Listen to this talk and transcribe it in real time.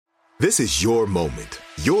This is your moment,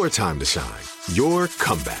 your time to shine, your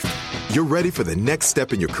comeback. You're ready for the next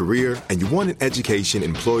step in your career, and you want an education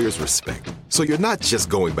employers respect. So you're not just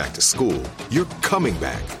going back to school, you're coming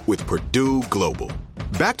back with Purdue Global.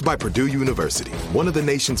 Backed by Purdue University, one of the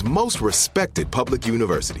nation's most respected public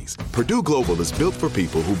universities, Purdue Global is built for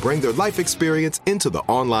people who bring their life experience into the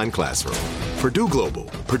online classroom. Purdue Global,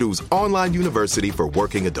 Purdue's online university for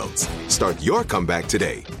working adults. Start your comeback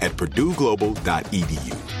today at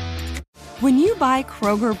purdueglobal.edu. When you buy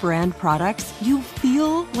Kroger brand products, you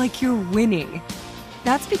feel like you're winning.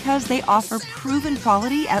 That's because they offer proven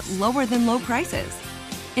quality at lower than low prices.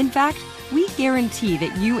 In fact, we guarantee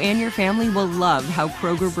that you and your family will love how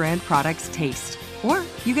Kroger brand products taste, or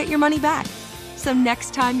you get your money back. So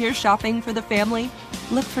next time you're shopping for the family,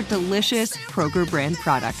 look for delicious Kroger brand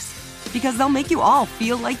products, because they'll make you all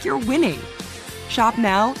feel like you're winning. Shop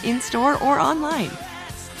now, in-store, or online.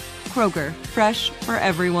 Kroger, fresh for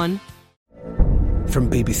everyone. From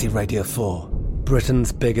BBC Radio 4,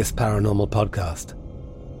 Britain's biggest paranormal podcast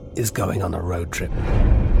is going on a road trip.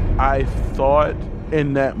 I thought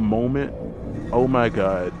in that moment, oh my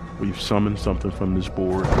God, we've summoned something from this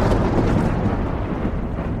board.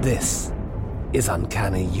 This is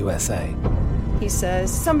Uncanny USA. He says,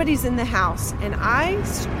 somebody's in the house, and I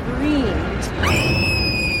screamed.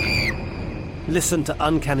 Listen to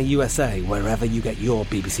Uncanny USA wherever you get your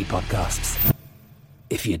BBC podcasts,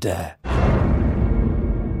 if you dare.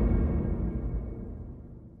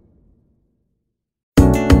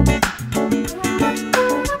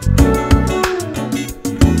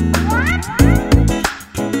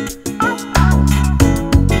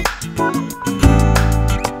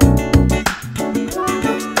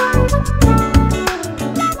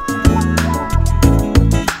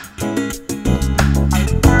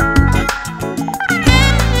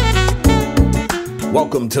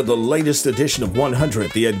 Welcome to the latest edition of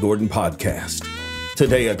 100, the Ed Gordon Podcast.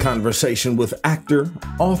 Today, a conversation with actor,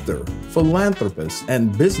 author, philanthropist,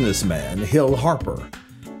 and businessman Hill Harper.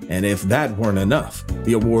 And if that weren't enough,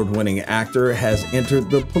 the award-winning actor has entered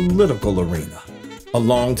the political arena. A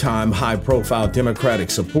longtime high-profile Democratic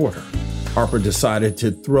supporter, Harper decided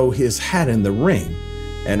to throw his hat in the ring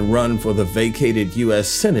and run for the vacated U.S.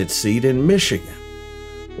 Senate seat in Michigan.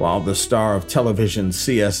 While the star of television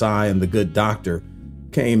CSI and The Good Doctor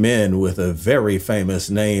came in with a very famous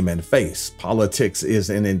name and face, politics is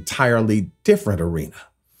an entirely different arena.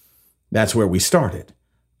 That's where we started.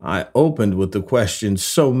 I opened with the question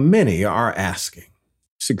so many are asking.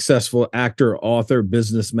 Successful actor, author,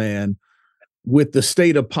 businessman. With the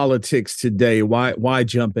state of politics today, why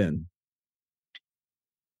jump in?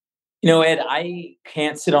 You know, Ed, I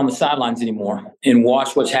can't sit on the sidelines anymore and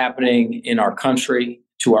watch what's happening in our country,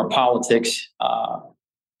 to our politics,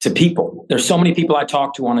 to people. There's so many people I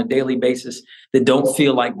talk to on a daily basis that don't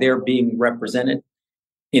feel like they're being represented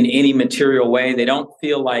in any material way. They don't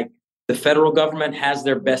feel like the federal government has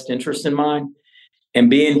their best interest in mind. And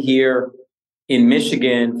being here in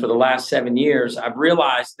Michigan for the last 7 years, I've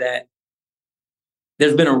realized that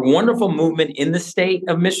there's been a wonderful movement in the state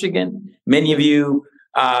of Michigan. Many of you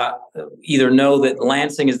either know that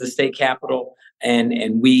Lansing is the state capital,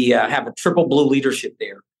 and we have a triple blue leadership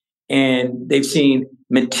there. And they've seen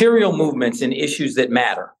material movements in issues that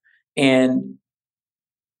matter. And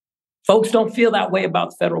folks don't feel that way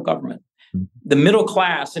about the federal government. The middle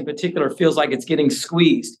class in particular feels like it's getting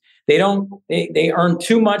squeezed. They earn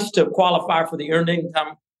too much to qualify for the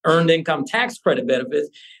earned income tax credit benefits.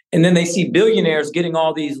 And then they see billionaires getting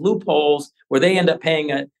all these loopholes where they end up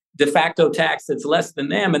paying a de facto tax that's less than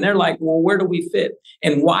them. And they're like, well, where do we fit?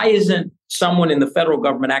 And why isn't someone in the federal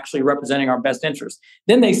government actually representing our best interests?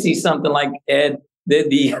 Then they see something like, Ed,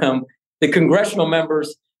 the congressional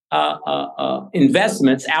members'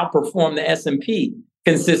 investments outperform the S&P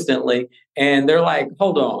consistently. And they're like,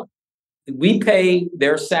 hold on, we pay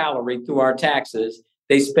their salary through our taxes.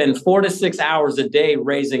 They spend 4 to 6 hours a day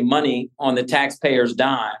raising money on the taxpayer's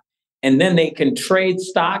dime. And then they can trade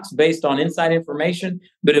stocks based on inside information.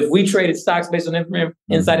 But if we traded stocks based on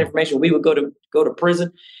inside information, we would go to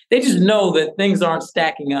prison. They just know that things aren't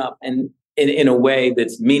stacking up and in a way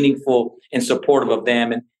that's meaningful and supportive of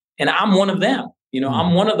them. And I'm one of them. You know,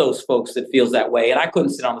 I'm one of those folks that feels that way. And I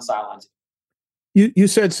couldn't sit on the sidelines. You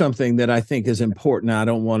said something that I think is important. I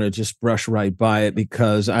don't want to just brush right by it,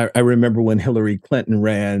 because I remember when Hillary Clinton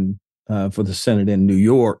ran for the Senate in New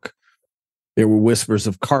York, there were whispers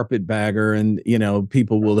of carpetbagger, and, you know,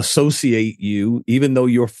 people will associate you, even though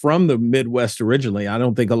you're from the Midwest originally. I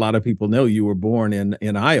don't think a lot of people know you were born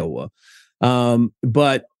in Iowa.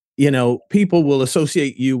 But, you know, people will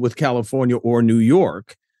associate you with California or New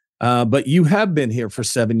York. But you have been here for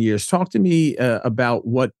 7 years. Talk to me about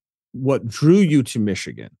what what drew you to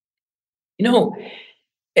Michigan? You know,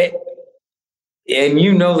 it, and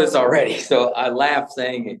you know this already, so I laugh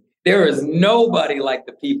saying it. There is nobody like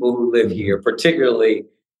the people who live here, particularly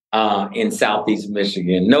in Southeast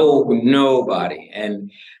Michigan. No, nobody.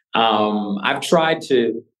 And I've tried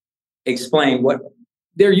to explain what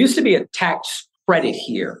there used to be a tax credit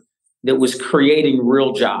here that was creating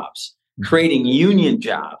real jobs, creating union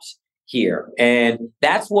jobs here. And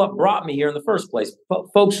that's what brought me here in the first place.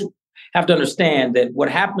 Folks have to understand that what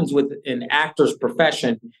happens with an actor's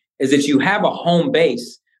profession is that you have a home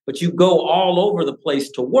base, but you go all over the place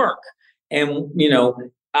to work. And,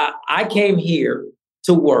 I came here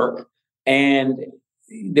to work, and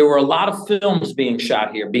there were a lot of films being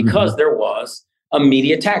shot here because there was a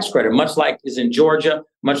media tax credit, much like is in Georgia,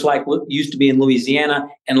 much like what used to be in Louisiana,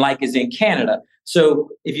 and like is in Canada. So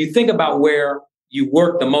if you think about where you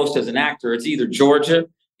work the most as an actor, it's either Georgia,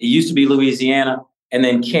 it used to be Louisiana, and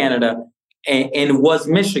then Canada, and was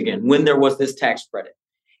Michigan when there was this tax credit.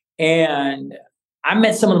 And I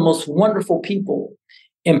met some of the most wonderful people,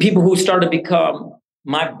 and people who started to become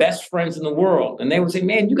my best friends in the world. And they would say,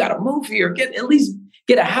 man, you got to move here, at least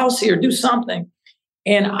get a house here, do something.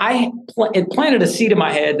 And it planted a seed in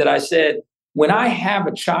my head that I said, when I have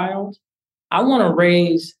a child, I want to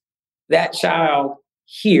raise that child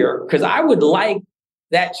here, because I would like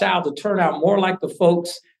that child to turn out more like the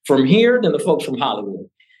folks from here than the folks from Hollywood.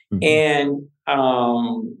 And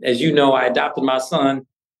as you know, I adopted my son.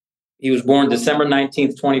 He was born December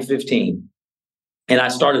 19th, 2015. And I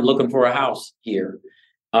started looking for a house here.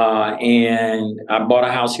 And I bought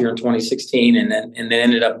a house here in 2016, and then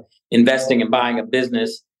ended up investing and buying a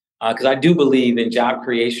business, because I do believe in job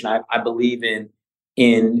creation. I believe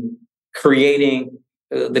in creating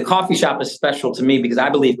the coffee shop is special to me because I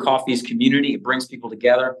believe coffee is community. It brings people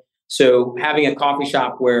together. So having a coffee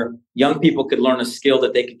shop where young people could learn a skill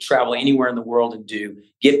that they could travel anywhere in the world and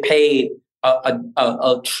get paid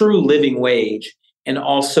a true living wage, and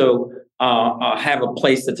also have a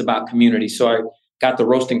place that's about community. So I got the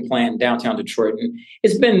roasting plant in downtown Detroit, and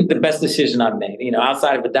it's been the best decision I've made.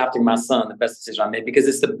 Outside of adopting my son, the best decision I made, because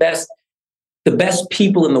it's the best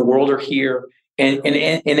people in the world are here.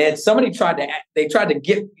 And somebody tried to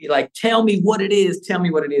get like, tell me what it is.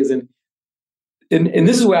 And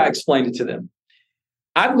this is where I explained it to them.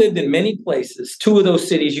 I've lived in many places, two of those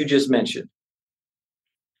cities you just mentioned,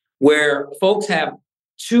 where folks have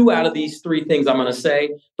two out of these three things I'm going to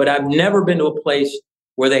say, but I've never been to a place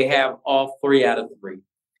where they have all three out of three.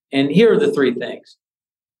 And here are the three things.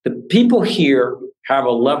 The people here have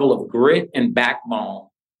a level of grit and backbone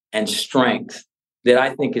and strength that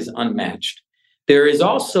I think is unmatched. There is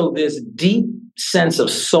also this deep sense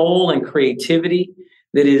of soul and creativity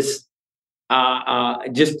that is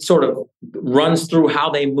just sort of runs through how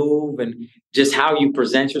they move and just how you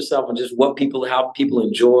present yourself and just how people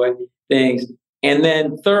enjoy things. And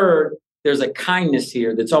then third, there's a kindness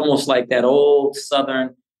here that's almost like that old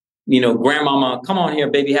Southern, grandmama, come on here,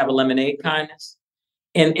 baby, have a lemonade kindness.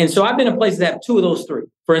 And so I've been in places that have two of those three.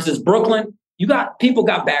 For instance, Brooklyn, people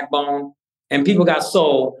got backbone and people got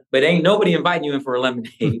soul, but ain't nobody inviting you in for a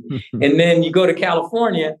lemonade. And then you go to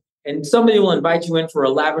California, and somebody will invite you in for a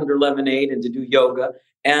lavender lemonade and to do yoga,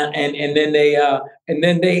 and then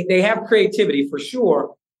they have creativity for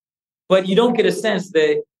sure, but you don't get a sense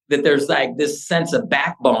that there's like this sense of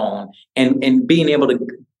backbone and being able to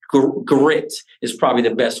grit is probably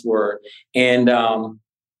the best word. And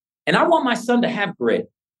I want my son to have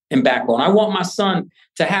grit and backbone. I want my son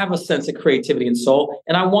to have a sense of creativity and soul,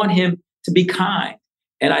 and I want him to be kind.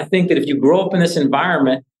 And I think that if you grow up in this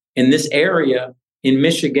environment, in this area, in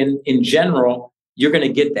Michigan in general, you're going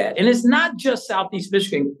to get that. And it's not just Southeast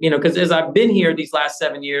Michigan, because as I've been here these last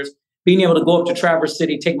 7 years, being able to go up to Traverse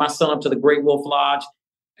City, take my son up to the Great Wolf Lodge,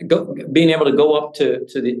 being able to go up to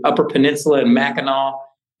the Upper Peninsula and Mackinac,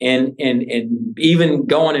 and even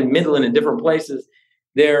going in Midland and different places,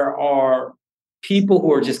 there are people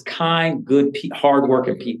who are just kind, good,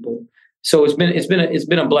 hardworking people. So it's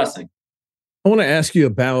been a blessing. I want to ask you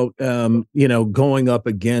about, going up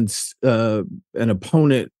against an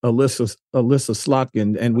opponent, Alyssa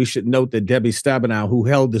Slotkin, and we should note that Debbie Stabenow, who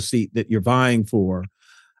held the seat that you're vying for,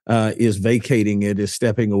 is vacating it, is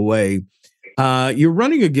stepping away. You're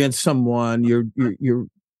running against someone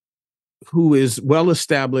who is well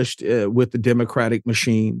established with the Democratic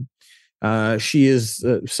machine. She is,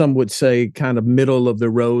 some would say, kind of middle of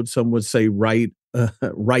the road. Some would say right,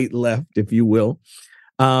 left, if you will.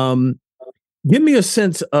 Give me a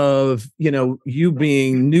sense of, you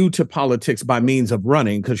being new to politics by means of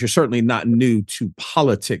running, because you're certainly not new to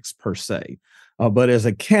politics per se, but as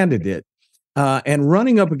a candidate, and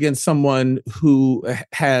running up against someone who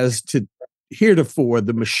has to heretofore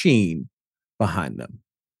the machine behind them?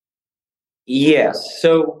 Yes.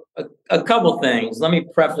 So a couple things. Let me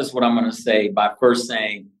preface what I'm going to say by first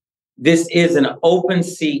saying this is an open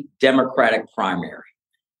seat Democratic primary.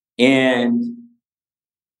 And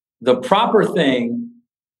the proper thing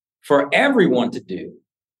for everyone to do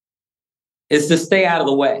is to stay out of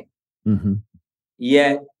the way. Mm-hmm.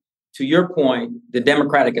 Yet, to your point, the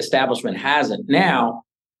Democratic establishment hasn't. Now,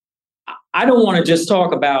 I don't want to just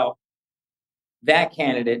talk about that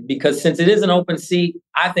candidate, because since it is an open seat,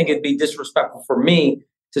 I think it'd be disrespectful for me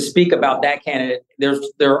to speak about that candidate. There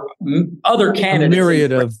are other candidates, a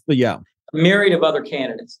myriad of other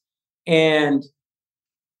candidates, and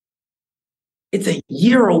it's a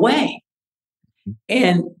year away.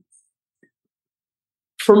 And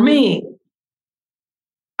for me,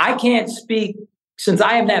 I can't speak, since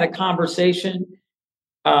I haven't had a conversation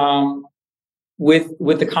with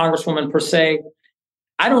the Congresswoman per se.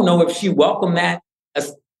 I don't know if she welcomed that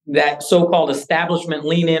so-called establishment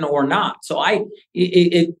lean in or not. So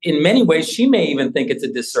in many ways, she may even think it's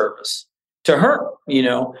a disservice to her,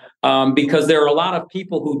 because there are a lot of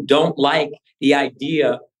people who don't like the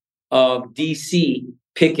idea of DC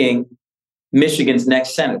picking Michigan's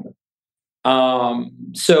next senator.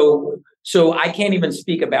 So I can't even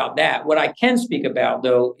speak about that. What I can speak about,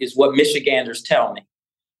 though, is what Michiganders tell me.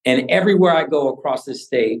 And everywhere I go across the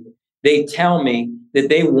state, they tell me that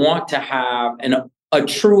they want to have a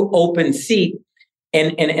true open seat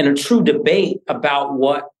and a true debate about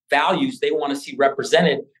what values they want to see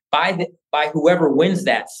represented by whoever wins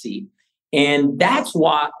that seat. And that's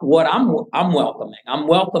what I'm welcoming. I'm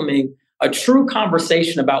welcoming a true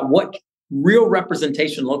conversation about what real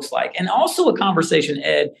representation looks like. And also a conversation,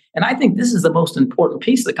 Ed, and I think this is the most important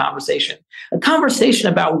piece of the conversation, a conversation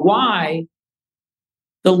about why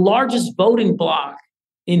the largest voting bloc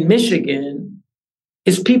in Michigan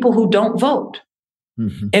is people who don't vote.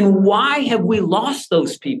 Mm-hmm. And why have we lost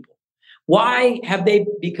those people? Why have they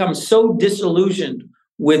become so disillusioned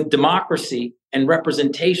with democracy and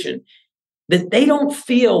representation that they don't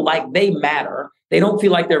feel like they matter? They don't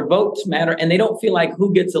feel like their votes matter, and they don't feel like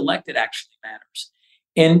who gets elected actually matters.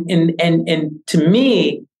 And to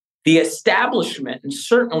me, the establishment, and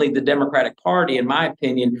certainly the Democratic Party, in my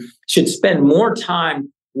opinion, should spend more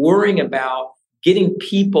time worrying about getting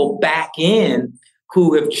people back in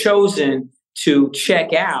who have chosen to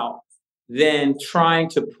check out than trying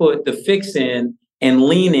to put the fix in and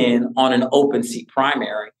lean in on an open seat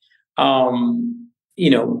primary. At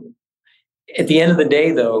the end of the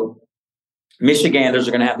day, though, Michiganders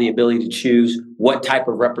are going to have the ability to choose what type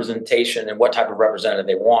of representation and what type of representative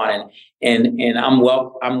they want. And I'm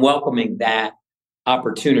welcoming that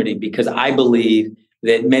opportunity, because I believe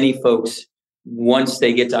that many folks, once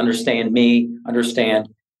they get to understand me, understand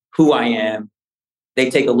who I am,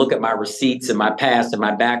 they take a look at my receipts and my past and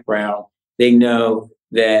my background, they know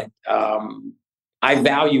that I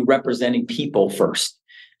value representing people first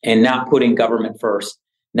and not putting government first,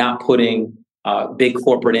 not putting big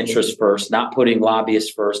corporate interests first, not putting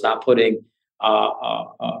lobbyists first, not putting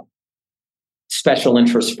special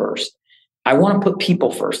interests first. I want to put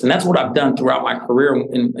people first. And that's what I've done throughout my career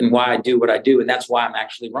and why I do what I do. And that's why I'm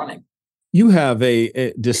actually running. You have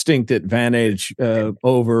a distinct advantage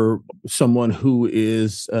over someone who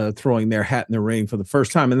is throwing their hat in the ring for the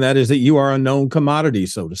first time, and that is that you are a known commodity,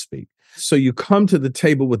 so to speak. So you come to the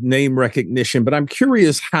table with name recognition, but I'm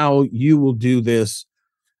curious how you will do this.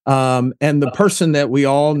 And the person that we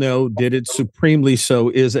all know did it supremely so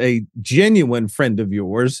is a genuine friend of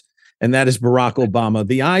yours, and that is Barack Obama.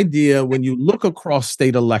 The idea, when you look across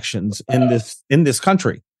state elections in this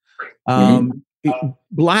country,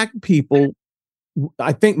 Black people,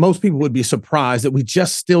 I think most people would be surprised that we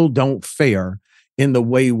just still don't fare in the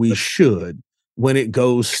way we should when it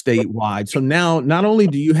goes statewide. So now, not only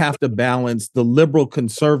do you have to balance the liberal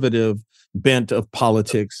conservative bent of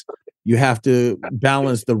politics, you have to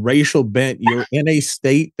balance the racial bent. You're in a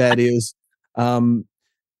state that is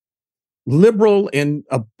liberal in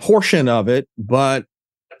a portion of it, but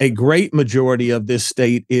a great majority of this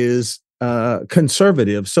state is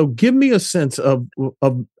conservative. So give me a sense of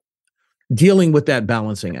dealing with that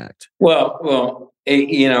balancing act. Well,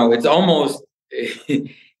 it's almost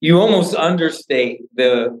you almost understate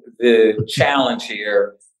the challenge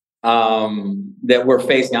here that we're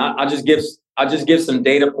facing. I'll just give some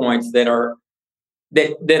data points that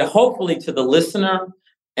hopefully to the listener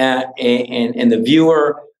and the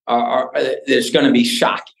viewer there's going to be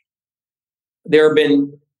shocking. There have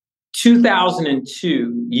been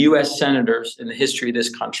 2002 U.S. senators in the history of this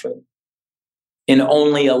country, and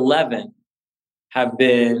only 11 have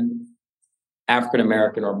been African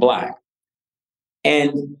American, or Black.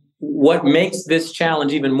 And what makes this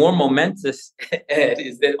challenge even more momentous, Ed,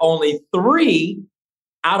 is that only 3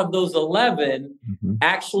 out of those 11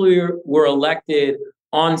 actually were elected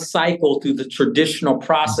on cycle through the traditional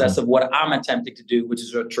process of what I'm attempting to do, which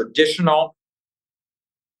is a traditional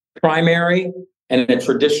primary and a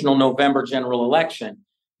traditional November general election.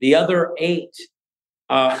 The other 8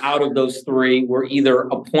 out of those 3 were either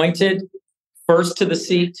appointed first to the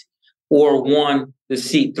seat or won the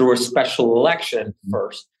seat through a special election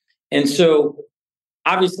first. And so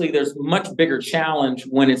obviously there's much bigger challenge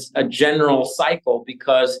when it's a general cycle,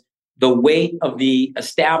 because the weight of the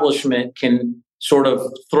establishment can sort of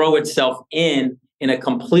throw itself in a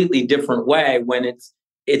completely different way when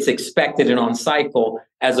it's expected and on cycle,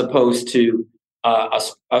 as opposed to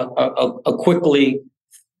a quickly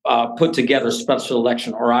put together special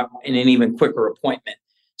election or in an even quicker appointment.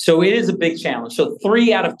 So it is a big challenge. So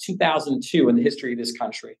 3 out of 2002 in the history of this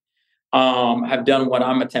country have done what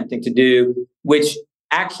I'm attempting to do, which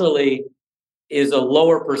actually is a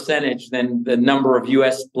lower percentage than the number of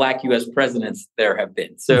Black U.S. presidents there have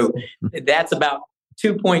been. So that's about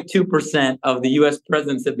 2.2% of the U.S.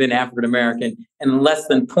 presidents have been African American, and less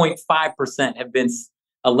than 0.5% have been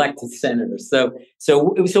elected senators. So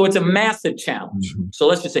it's a massive challenge. So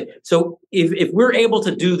let's just say, so if we're able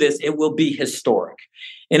to do this, it will be historic.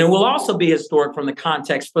 And it will also be historic from the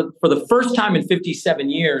context for the first time in 57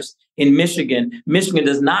 years in Michigan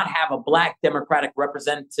does not have a Black Democratic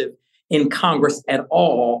representative in Congress at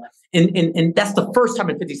all. And that's the first time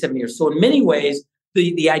in 57 years. So in many ways,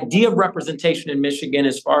 the idea of representation in Michigan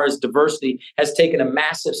as far as diversity has taken a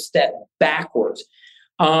massive step backwards.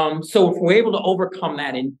 So if we're able to overcome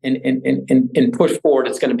that and push forward,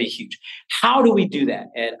 it's going to be huge. How do we do that,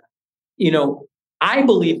 Ed? I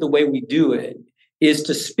believe the way we do it is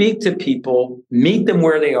to speak to people, meet them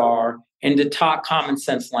where they are, and to talk common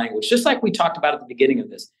sense language, just like we talked about at the beginning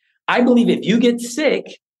of this. I believe if you get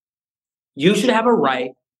sick, you should have a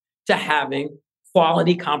right to having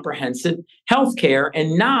quality, comprehensive health care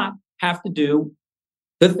and not have to do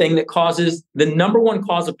the thing that causes the number one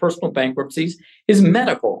cause of personal bankruptcies is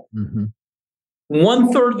medical.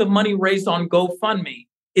 1/3 of the money raised on GoFundMe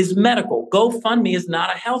is medical. GoFundMe is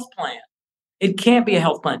not a health plan. It can't be a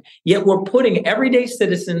health plan. Yet we're putting everyday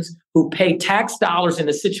citizens who pay tax dollars in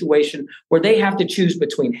a situation where they have to choose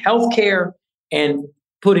between health care and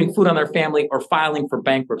putting food on their family or filing for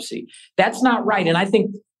bankruptcy. That's not right. And I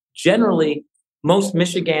think generally most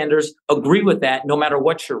Michiganders agree with that, no matter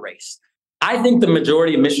what your race. I think the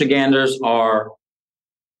majority of Michiganders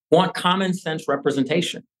want common sense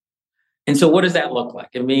representation. And so what does that look like?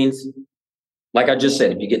 It means, like I just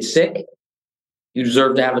said, if you get sick, you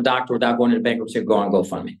deserve to have a doctor without going into bankruptcy or go on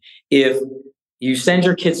GoFundMe. If you send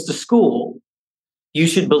your kids to school, you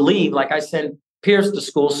should believe, like I send Pierce to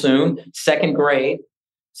school soon, 2nd grade,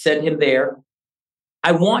 send him there.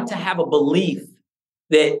 I want to have a belief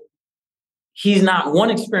that he's not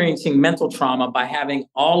experiencing mental trauma by having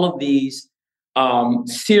all of these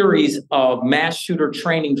series of mass shooter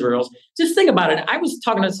training drills. Just think about it. I was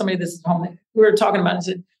talking to somebody this home. We were talking about it and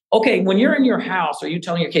said, okay, when you're in your house, are you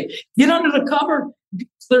telling your kid, get under the cover?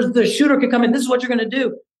 The shooter could come in. This is what you're going to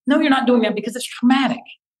do. No, you're not doing that because it's traumatic.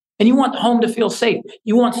 And you want home to feel safe.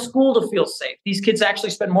 You want school to feel safe. These kids actually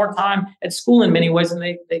spend more time at school in many ways than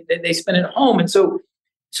they spend at home. And so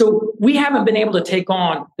we haven't been able to take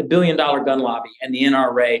on the $1 billion gun lobby and the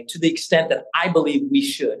NRA to the extent that I believe we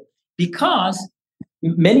should. Because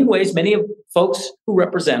many of folks who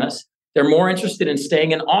represent us, they're more interested in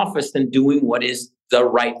staying in office than doing what is the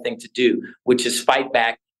right thing to do, which is fight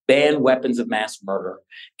back, ban weapons of mass murder.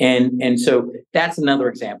 And so that's another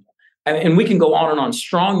example. And we can go on and on.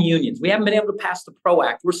 Strong unions. We haven't been able to pass the PRO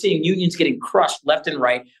Act. We're seeing unions getting crushed left and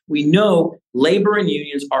right. We know labor and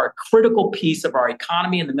unions are a critical piece of our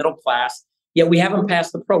economy and the middle class, yet we haven't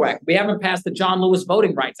passed the PRO Act. We haven't passed the John Lewis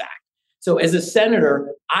Voting Rights Act. So as a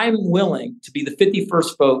senator, I'm willing to be the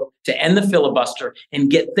 51st vote to end the filibuster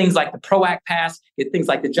and get things like the PRO Act passed, get things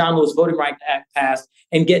like the John Lewis Voting Rights Act passed,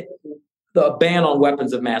 and get the ban on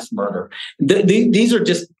weapons of mass murder. These are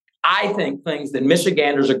just, I think, things that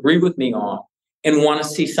Michiganders agree with me on and want to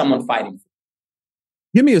see someone fighting for.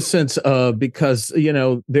 Give me a sense of, because,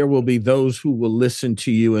 there will be those who will listen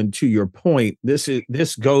to you, and to your point,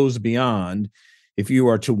 this goes beyond, if you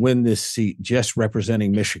are to win this seat, just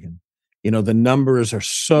representing Michigan. The numbers are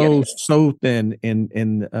so thin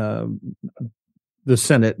in the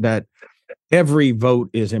Senate that every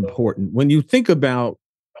vote is important. When you think about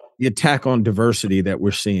the attack on diversity that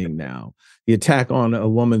we're seeing now, the attack on a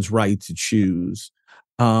woman's right to choose,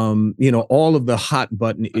 all of the hot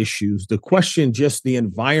button issues, the question, just the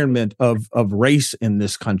environment of race in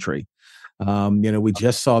this country. We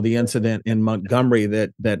just saw the incident in Montgomery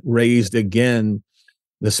that raised again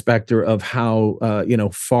the specter of how,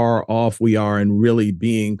 far off we are in really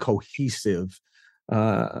being cohesive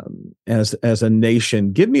as a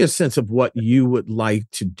nation. Give me a sense of what you would like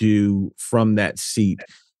to do from that seat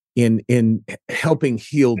in helping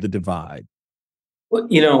heal the divide. Well,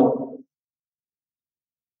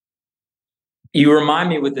 you remind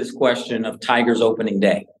me with this question of Tigers opening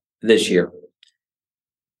day this year.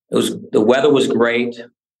 The weather was great.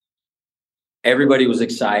 Everybody was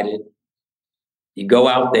excited. You go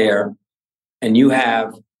out there and you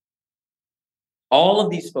have all of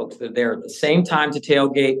these folks that are there at the same time to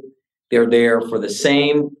tailgate. They're there for the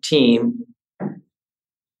same team,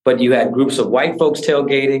 but you had groups of white folks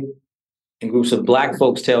tailgating and groups of black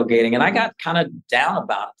folks tailgating. And I got kind of down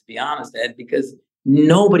about it, to be honest, Ed, because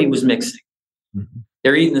nobody was mixing. Mm-hmm.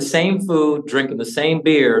 They're eating the same food, drinking the same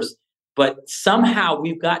beers, but somehow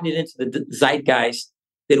we've gotten it into the zeitgeist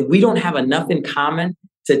that we don't have enough in common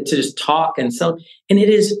to just talk and so, and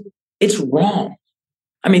it's wrong.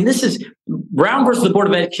 I mean, this is Brown versus the Board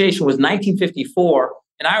of Education was 1954.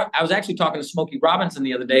 And I was actually talking to Smokey Robinson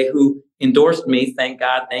the other day, who endorsed me. Thank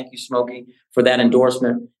God. Thank you, Smokey, for that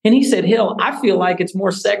endorsement. And he said, Hill, I feel like it's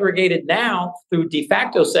more segregated now through de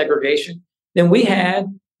facto segregation than we had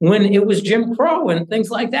when it was Jim Crow and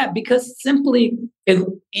things like that, because simply,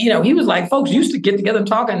 he was like, folks used to get together and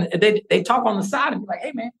talk, and they talk on the side and be like,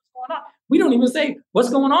 hey, man, what's going on? We don't even say what's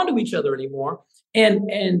going on to each other anymore. And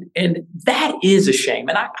that is a shame.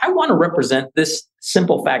 And I want to represent this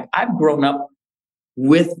simple fact. I've grown up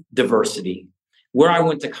with diversity, where I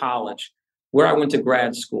went to college, where I went to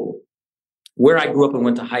grad school, where I grew up and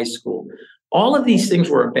went to high school. All of these things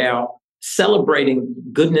were about celebrating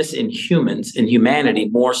goodness in humans, in humanity,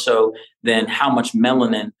 more so than how much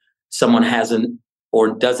melanin someone hasn't or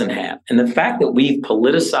doesn't have. And the fact that we've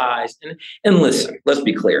politicized, and listen, let's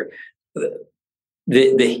be clear,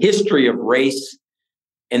 the history of race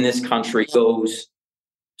in this country goes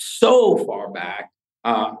so far back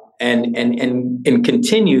and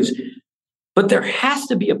continues, but there has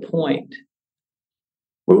to be a point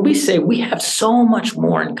where we say we have so much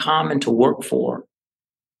more in common to work for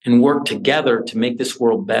and work together to make this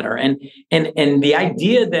world better. And the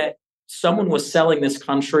idea that someone was selling this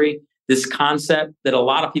country, this concept that a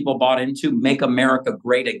lot of people bought into, make America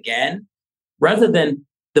great again, rather than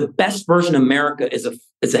the best version of America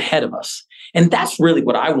is ahead of us. And that's really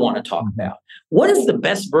what I want to talk about. What does the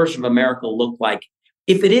best version of America look like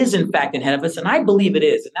if it is, in fact, ahead of us? And I believe it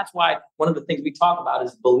is. And that's why one of the things we talk about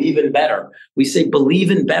is believe in better. We say believe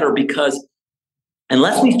in better because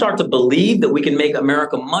unless we start to believe that we can make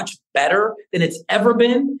America much better than it's ever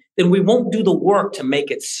been, then we won't do the work to make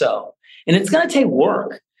it so. And it's going to take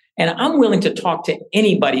work. And I'm willing to talk to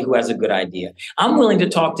anybody who has a good idea. I'm willing to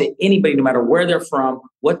talk to anybody, no matter where they're from,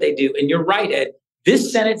 what they do. And you're right, Ed,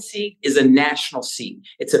 this Senate seat is a national seat.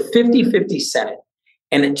 It's a 50-50 Senate.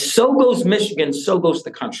 And so goes Michigan, so goes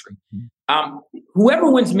the country.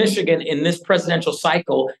 Whoever wins Michigan in this presidential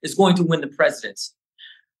cycle is going to win the presidency.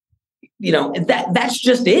 That's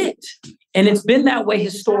just it. And it's been that way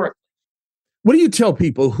historically. What do you tell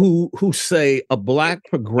people who say a Black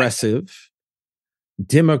progressive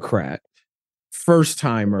Democrat first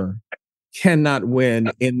timer cannot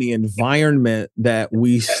win in the environment that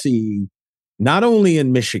we see not only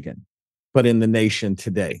in Michigan, but in the nation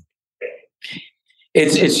today?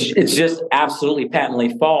 It's just absolutely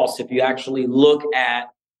patently false if you actually look at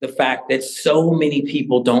the fact that so many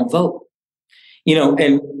people don't vote.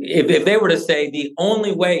 And if they were to say the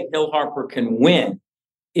only way Hill Harper can win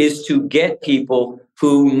is to get people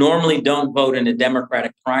who normally don't vote in a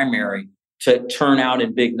Democratic primary to turn out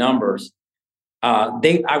in big numbers,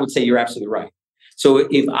 I would say you're absolutely right. So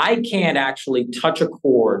if I can't actually touch a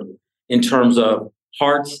chord in terms of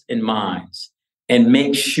hearts and minds and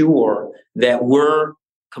make sure that we're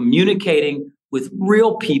communicating with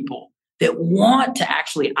real people that want to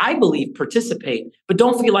actually, I believe, participate, but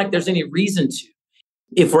don't feel like there's any reason to.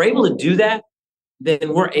 If we're able to do that,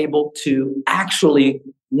 then we're able to actually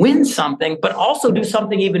win something, but also do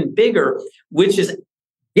something even bigger, which is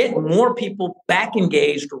get more people back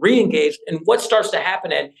engaged, re-engaged. And what starts to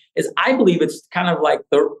happen, Ed, is I believe it's kind of like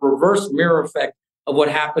the reverse mirror effect of what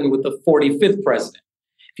happened with the 45th president.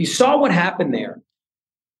 If you saw what happened there,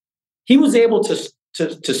 he was able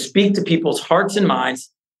to speak to people's hearts and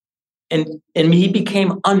minds, and he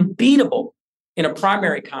became unbeatable in a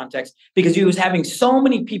primary context because he was having so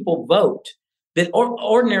many people vote that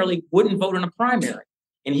ordinarily wouldn't vote in a primary.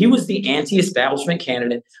 and he was the anti-establishment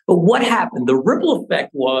candidate. But what happened? The ripple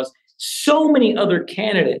effect was so many other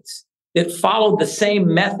candidates that followed the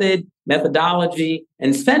same methodology,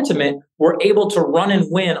 and sentiment were able to run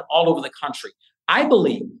and win all over the country. I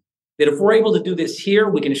believe that if we're able to do this here,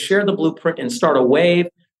 we can share the blueprint and start a wave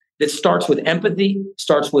that starts with empathy,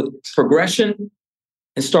 starts with progression,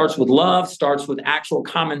 and starts with love, starts with actual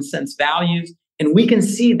common sense values. And we can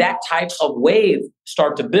see that type of wave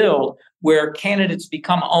start to build where candidates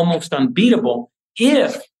become almost unbeatable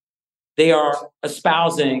if they are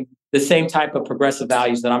espousing the same type of progressive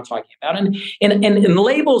values that I'm talking about. And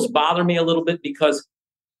labels bother me a little bit because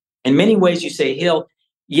in many ways you say, Hill,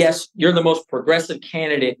 yes, you're the most progressive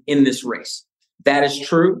candidate in this race. That is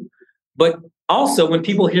true. But also when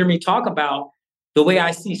people hear me talk about the way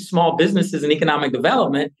I see small businesses and economic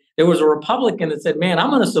development, there was a Republican that said, man, I'm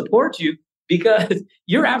going to support you because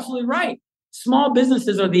you're absolutely right. Small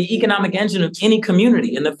businesses are the economic engine of any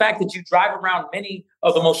community. And the fact that you drive around many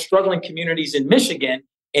of the most struggling communities in Michigan,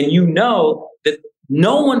 and you know that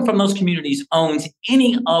no one from those communities owns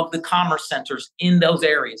any of the commerce centers in those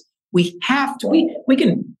areas. We have to, we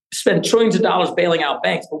can spend trillions of dollars bailing out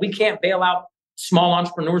banks, but we can't bail out small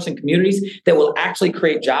entrepreneurs and communities that will actually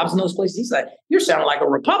create jobs in those places. He's like, you're sounding like a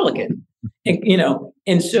Republican.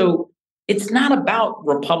 And so it's not about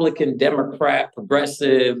Republican, Democrat,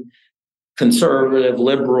 progressive, conservative,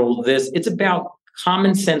 liberal, it's about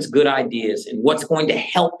common sense, good ideas and what's going to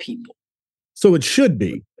help people. So it should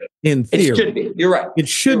be in theory. It should be. You're right. It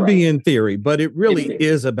should be in theory, but it really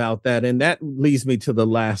is about that. And that leads me to the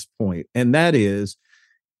last point. And that is,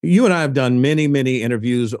 you and I have done many, many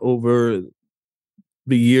interviews over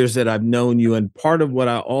the years that I've known you. And part of what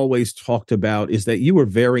I always talked about is that you were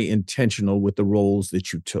very intentional with the roles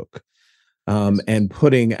that you took. And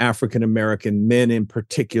putting African-American men in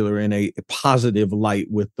particular in a positive light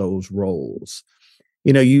with those roles.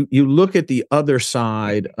 You know, you look at the other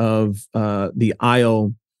side of the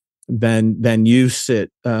aisle than you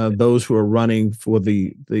sit, those who are running for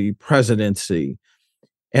the presidency.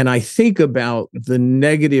 And I think about the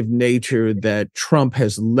negative nature that Trump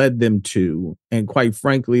has led them to. And quite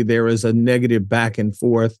frankly, there is a negative back and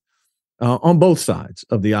forth on both sides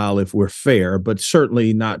of the aisle, if we're fair, but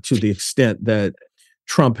certainly not to the extent that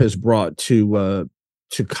Trump has brought to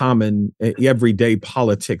common everyday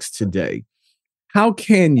politics today. How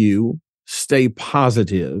can you stay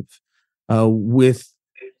positive with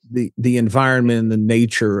the environment and the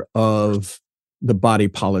nature of the body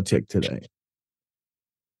politic today?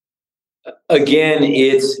 Again,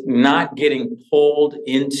 it's not getting pulled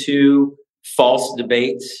into false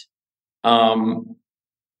debates. And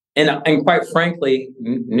quite frankly,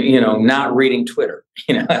 not reading Twitter.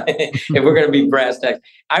 If we're going to be brass tacks,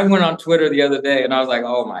 I went on Twitter the other day and I was like,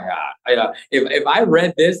 "Oh my God!" If I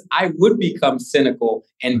read this, I would become cynical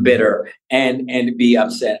and bitter and be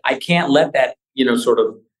upset. I can't let that sort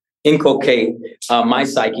of inculcate my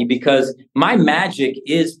psyche because my magic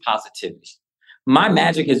is positivity. My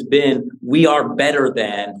magic has been we are better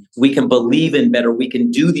than, we can believe in better, we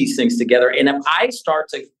can do these things together. And if I start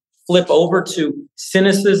to flip over to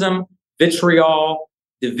cynicism, vitriol,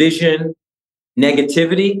 division,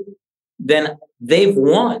 negativity, then they've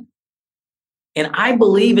won. And I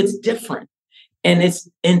believe it's different. And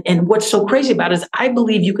and what's so crazy about it is I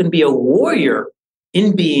believe you can be a warrior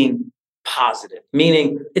in being positive,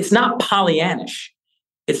 meaning it's not Pollyannish.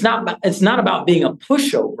 It's not about being a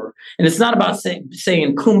pushover. And it's not about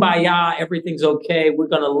saying kumbaya, everything's okay, we're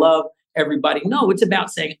going to love everybody. No, it's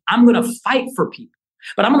about saying I'm going to fight for people.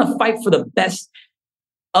 But I'm going to fight for the best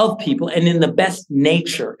of people and in the best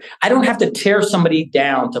nature. I don't have to tear somebody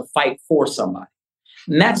down to fight for somebody.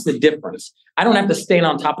 And that's the difference. I don't have to stand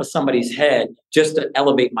on top of somebody's head just to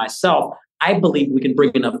elevate myself. I believe we can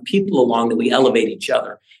bring enough people along that we elevate each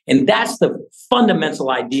other. And that's the fundamental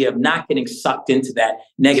idea of not getting sucked into that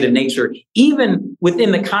negative nature, even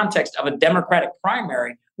within the context of a Democratic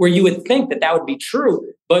primary where you would think that would be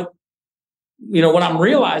true. But what I'm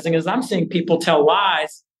realizing is I'm seeing people tell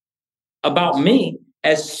lies about me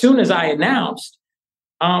as soon as I announced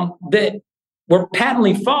that were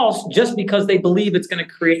patently false just because they believe it's going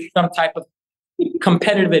to create some type of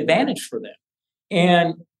competitive advantage for them.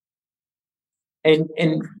 And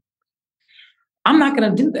I'm not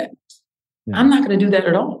going to do that. Yeah. I'm not going to do that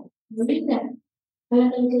at all.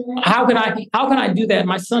 How can I do that?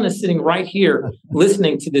 My son is sitting right here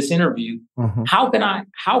listening to this interview. Mm-hmm. How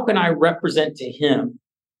can I represent to him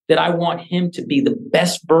that I want him to be the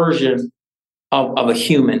best version of a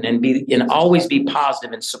human and always be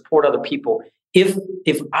positive and support other people if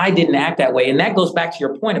I didn't act that way? And that goes back to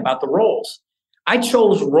your point about the roles. I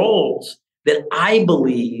chose roles that I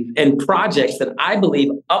believe and projects that I believe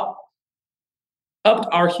upped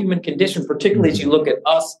our human condition, particularly as you look at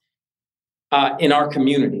us in our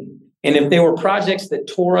community. And if there were projects that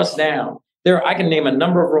tore us down, I can name a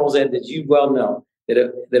number of roles, Ed, that you well know,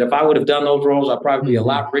 that if I would have done those roles, I'd probably be a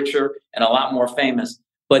lot richer and a lot more famous,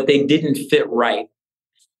 but they didn't fit right.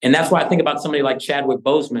 And that's why I think about somebody like Chadwick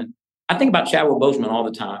Boseman. I think about Chadwick Boseman all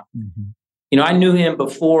the time. You know, I knew him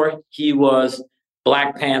before he was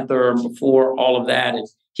Black Panther, before all of that. And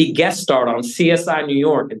he guest starred on CSI New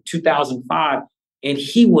York in 2005, and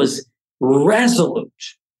he was resolute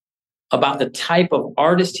about the type of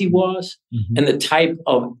artist he was and the type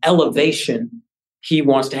of elevation he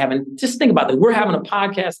wants to have. And just think about that. We're having a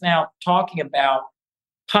podcast now talking about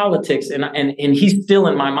politics, and he's still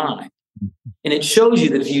in my mind. And it shows you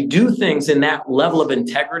that if you do things in that level of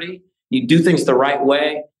integrity, you do things the right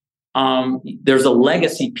way, there's a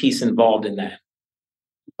legacy piece involved in that.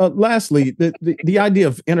 Lastly, the idea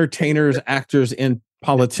of entertainers, actors in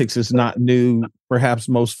politics is not new. Perhaps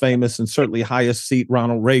most famous and certainly highest seat,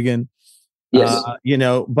 Ronald Reagan. Yes. You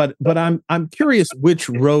know, but I'm curious which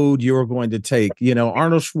road you're going to take. You know,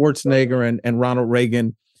 Arnold Schwarzenegger and Ronald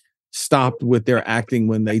Reagan stopped with their acting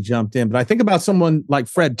when they jumped in. But I think about someone like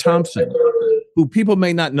Fred Thompson, who people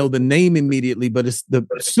may not know the name immediately, but as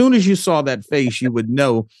soon as you saw that face, you would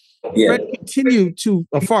know. Yeah. Fred continued to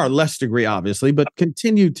a far less degree, obviously, but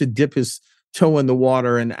continued to dip his toe in the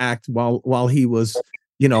water and act while he was,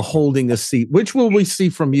 you know, holding a seat. Which will we see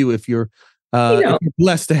from you if you're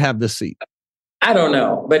blessed to have the seat? I don't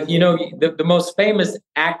know, but you know, the most famous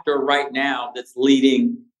actor right now that's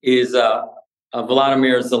leading is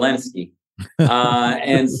Vladimir Zelensky,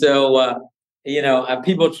 and so you know, I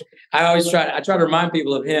try to remind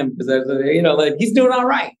people of him because you know, like he's doing all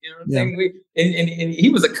right. You know what I'm saying? And he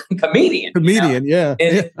was a comedian. Comedian, you know?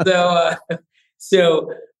 And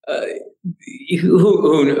so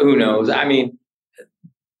who knows? I mean,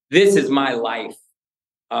 this is my life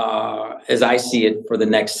as I see it for the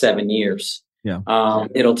next 7 years. Yeah.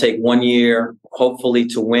 It'll take 1 year, hopefully,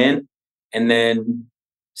 to win, and then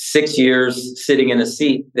 6 years sitting in a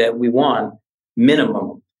seat that we won,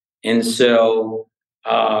 minimum. And so,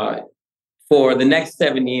 for the next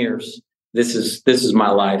 7 years, this is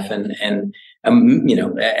my life, and you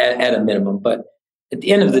know, at a minimum. But at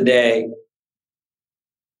the end of the day,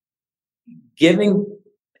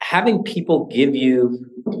 having people give you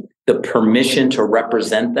the permission to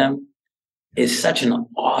represent them is such an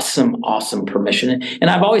awesome permission. And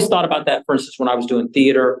I've always thought about that, for instance, when I was doing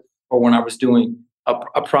theater or when I was doing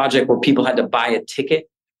a project where people had to buy a ticket,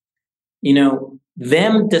 you know,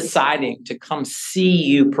 them deciding to come see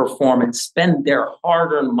you perform and spend their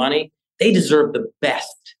hard-earned money, they deserve the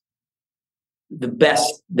best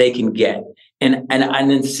they can get. And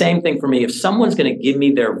the same thing for me. If someone's going to give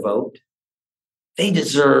me their vote, they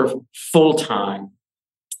deserve full-time,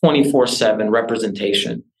 24/7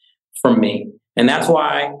 representation from me. And that's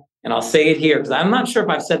why, and I'll say it here, because I'm not sure if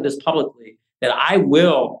I've said this publicly, that I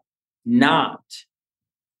will not,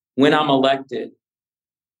 when I'm elected,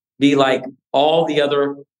 be like all the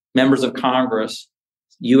other members of Congress,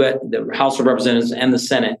 the House of Representatives and the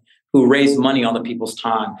Senate, who raise money on the people's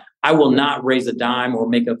time. I will not raise a dime or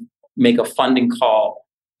make a funding call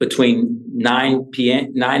between 9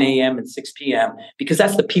 a.m. and 6 p.m. because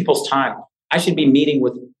that's the people's time. I should be meeting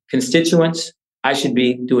with constituents. I should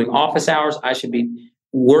be doing office hours. I should be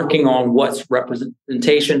working on what's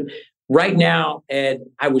representation. Right now, Ed,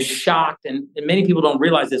 I was shocked, and many people don't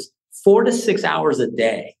realize this, 4 to 6 hours a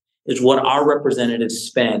day is what our representatives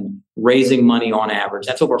spend raising money on average.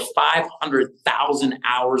 That's over 500,000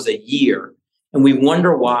 hours a year. And we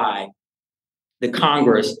wonder why the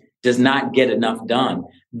Congress does not get enough done.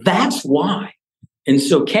 That's why. And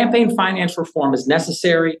so campaign finance reform is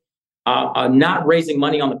necessary. Not raising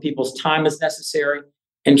money on the people's time is necessary,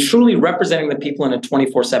 and truly representing the people in a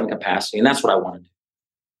 24/7 capacity. And that's what I want to do.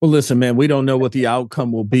 Well, listen, man, we don't know what the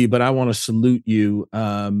outcome will be, but I want to salute you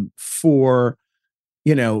for,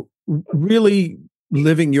 you know, really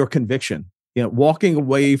living your conviction, you know, walking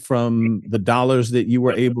away from the dollars that you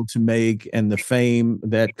were able to make and the fame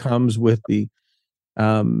that comes with the,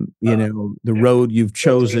 you know, the road you've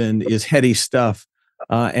chosen is heady stuff.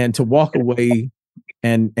 And to walk away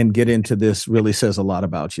and get into this really says a lot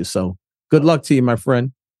about you. So good luck to you, my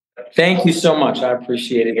friend. Thank you so much. I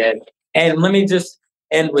appreciate it, Ed. And let me just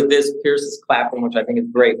end with this. Pierce is clapping, which I think is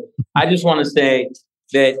great. I just want to say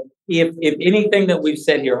that if anything that we've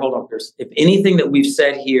said here, hold on, Pierce. If anything that we've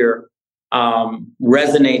said here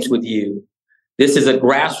resonates with you, this is a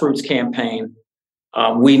grassroots campaign.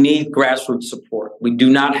 We need grassroots support. We do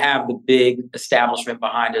not have the big establishment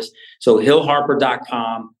behind us. So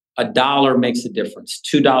hillharper.com. $1 makes a difference.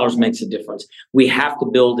 $2 makes a difference. We have to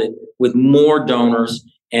build it with more donors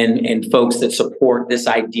and folks that support this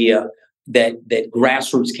idea that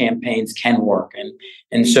grassroots campaigns can work.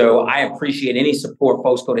 And so I appreciate any support.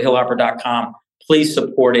 Folks, go to hillharper.com. Please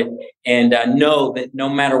support it, and know that no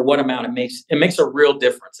matter what amount it makes a real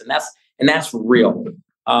difference. And that's real.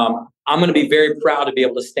 I'm going to be very proud to be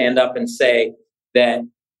able to stand up and say that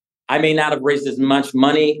I may not have raised as much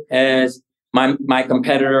money as my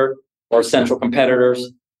competitor or central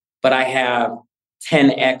competitors, but I have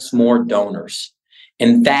 10x more donors.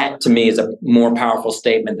 And that, to me, is a more powerful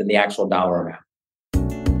statement than the actual dollar amount.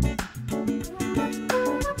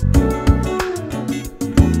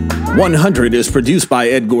 "100" is produced by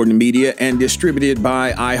Ed Gordon Media and distributed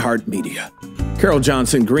by iHeartMedia. Carol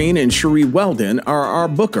Johnson Green and Cherie Weldon are our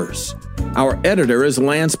bookers. Our editor is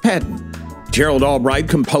Lance Patton. Gerald Albright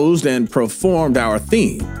composed and performed our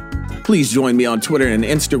theme. Please join me on Twitter and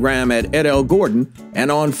Instagram at Ed L. Gordon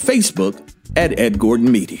and on Facebook at Ed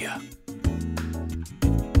Gordon Media.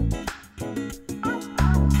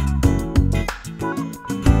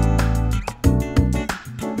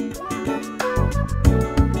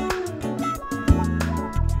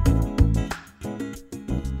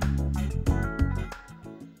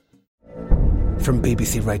 From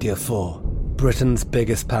BBC Radio 4, Britain's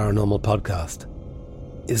biggest paranormal podcast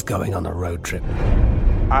is going on a road trip.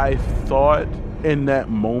 I thought in that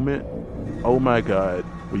moment, oh my God,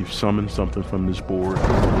 we've summoned something from this board.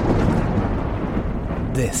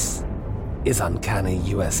 This is Uncanny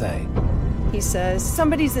USA. He says,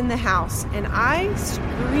 somebody's in the house, and I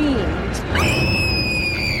screamed.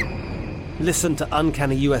 Listen to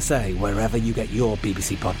Uncanny USA wherever you get your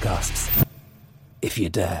BBC podcasts, if you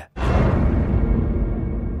dare.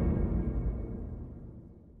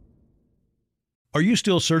 Are you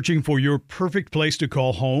still searching for your perfect place to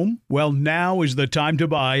call home? Well, now is the time to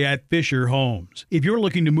buy at Fisher Homes. If you're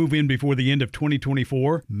looking to move in before the end of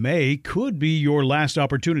 2024, May could be your last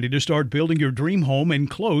opportunity to start building your dream home and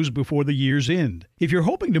close before the year's end. If you're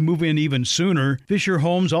hoping to move in even sooner, Fisher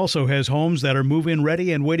Homes also has homes that are move-in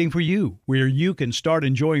ready and waiting for you, where you can start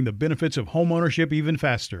enjoying the benefits of homeownership even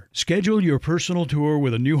faster. Schedule your personal tour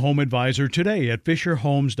with a new home advisor today at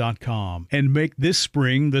FisherHomes.com and make this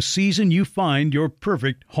spring the season you find your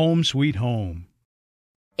perfect home sweet home.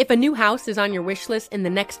 If a new house is on your wish list in the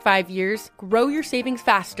next 5 years, grow your savings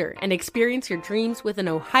faster and experience your dreams with an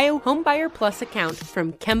Ohio Homebuyer Plus account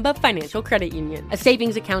from Kemba Financial Credit Union. A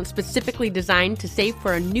savings account specifically designed to save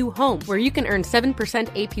for a new home, where you can earn 7%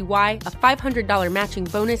 APY, a $500 matching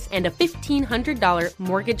bonus, and a $1,500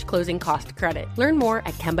 mortgage closing cost credit. Learn more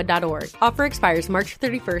at Kemba.org. Offer expires March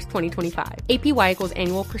 31st, 2025. APY equals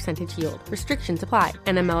annual percentage yield. Restrictions apply.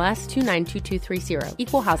 NMLS 292230.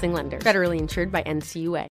 Equal housing lender. Federally insured by NCUA.